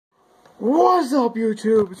What's up,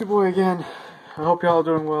 YouTube? It's your boy again. I hope y'all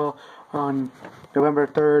doing well on November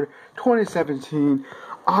 3rd, 2017.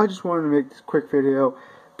 I just wanted to make this quick video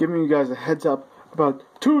giving you guys a heads up about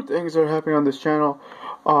two things that are happening on this channel.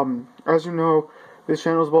 As you know, this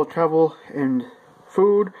channel is about travel and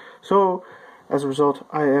food. So, as a result,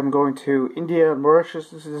 I am going to India and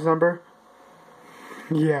Mauritius this December.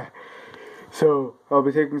 Yeah. So, I'll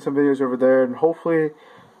be taking some videos over there and hopefully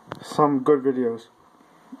some good videos.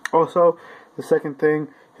 Also, the second thing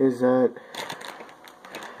is that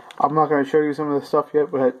I'm not going to show you some of the stuff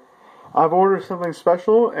yet, but I've ordered something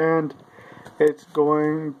special and it's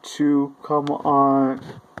going to come on,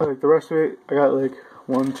 like the rest of it, I got like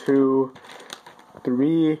 1, 2,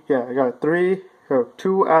 3, yeah, I got 3, or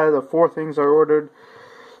 2 out of the 4 things I ordered.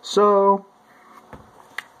 So,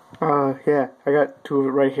 yeah, I got 2 of it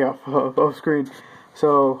right here off screen.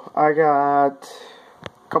 So, I got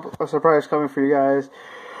a surprise coming for you guys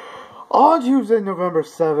on Tuesday, November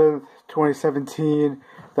 7th, 2017,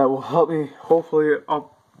 that will help me, hopefully, it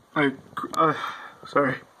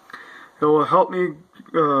will help me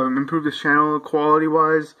improve this channel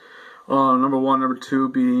quality-wise. Number 1, number 2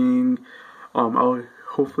 being, I'll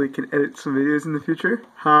hopefully can edit some videos in the future.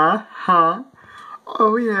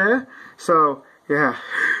 Oh yeah. So, yeah.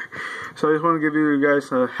 So I just want to give you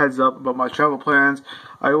guys a heads up about my travel plans.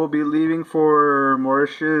 I will be leaving for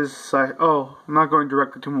Mauritius. I'm not going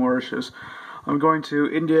directly to Mauritius. I'm going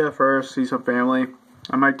to India first, see some family.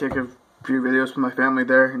 I might take a few videos with my family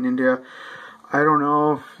there in India. I don't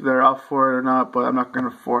know if they're up for it or not, but I'm not going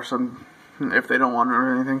to force them if they don't want it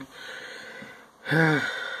or anything.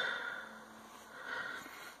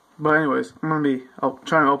 But anyways, I'm going to be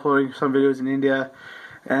trying to upload some videos in India,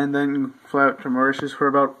 and then fly out to Mauritius for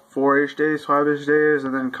about 4-ish days, 5-ish days,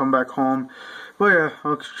 and then come back home. But yeah,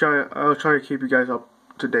 I'll try to keep you guys up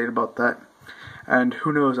to date about that. And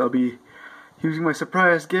who knows, I'll be using my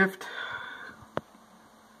surprise gift.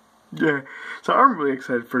 Yeah, so I'm really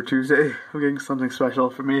excited for Tuesday. I'm getting something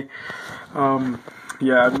special for me.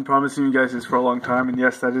 Yeah, I've been promising you guys this for a long time, and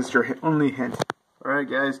yes, that is your only hint. Alright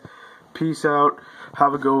guys, peace out,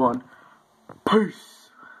 have a good one. Peace!